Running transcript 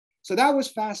So that was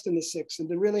fast in the sixth, and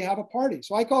to really have a party.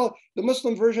 So I call it the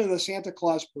Muslim version of the Santa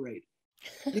Claus parade.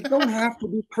 You don't have to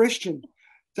be Christian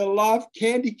to love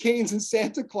candy canes and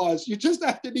Santa Claus. You just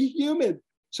have to be human.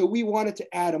 So we wanted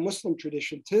to add a Muslim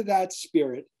tradition to that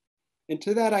spirit and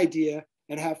to that idea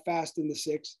and have fast in the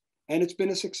sixth. And it's been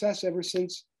a success ever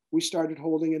since we started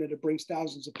holding it, and it brings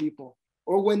thousands of people.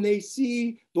 Or when they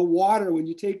see the water, when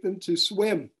you take them to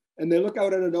swim and they look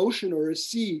out at an ocean or a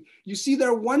sea, you see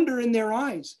their wonder in their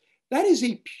eyes. That is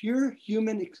a pure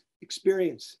human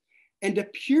experience and a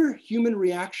pure human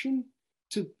reaction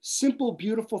to simple,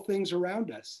 beautiful things around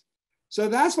us. So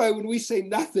that's why when we say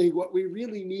nothing, what we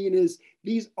really mean is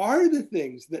these are the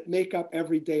things that make up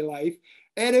everyday life.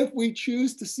 And if we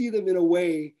choose to see them in a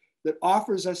way that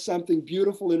offers us something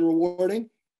beautiful and rewarding,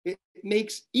 it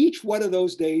makes each one of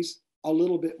those days a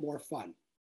little bit more fun.